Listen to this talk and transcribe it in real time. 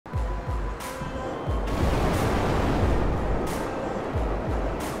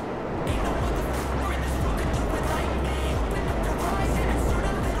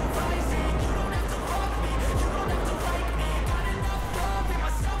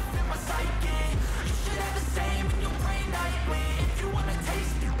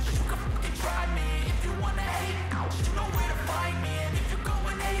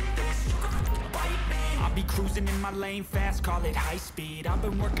Investing in my lane fast, call it high speed. I've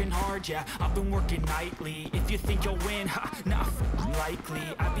been working hard, yeah, I've been working nightly. If you think you'll win, ha, nah, unlikely.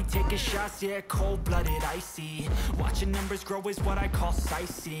 I be taking shots, yeah, cold-blooded, icy. Watching numbers grow is what I call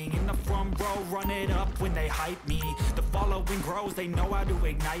sightseeing. In the front row, run it up when they hype me. The following grows, they know how to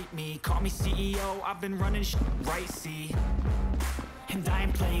ignite me. Call me CEO, I've been running right, see. And I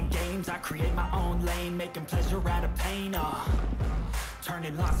ain't playing games, I create my own lane, making pleasure out of pain,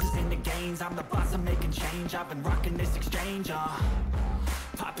 turning losses into gains, I'm the boss, I'm making change. I've been rocking this exchange,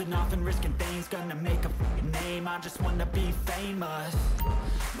 popping off and risking things, gonna make a f***ing name. I just wanna be famous,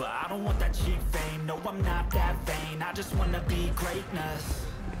 but I don't want that cheap fame. No, I'm not that vain, I just wanna be greatness.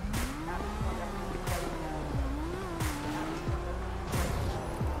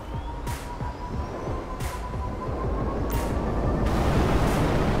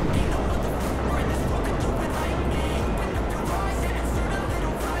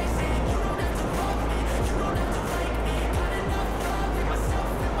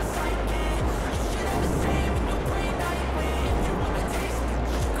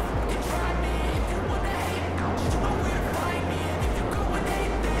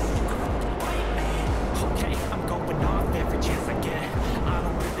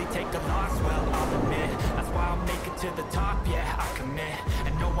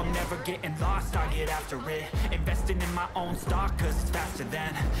 Getting lost, I get after it. Investing in my own stock, cause it's faster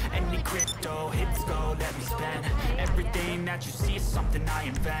than any crypto. Hits go, let me spend. Everything that you see is something I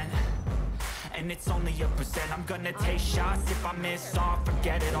invent, and it's only a percent. I'm gonna take shots, if I miss all,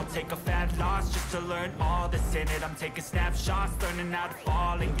 forget it. I'll take a fat loss just to learn all that's in it. I'm taking snapshots, learning how to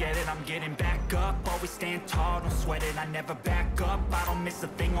fall and get it. I'm getting back up, always stand tall, don't sweat it. I never back up, I don't miss a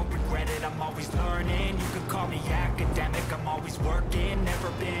thing, I'll regret it. I'm always learning, you could call me academic. I'm always working, never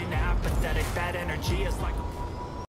been apathetic. That energy is like a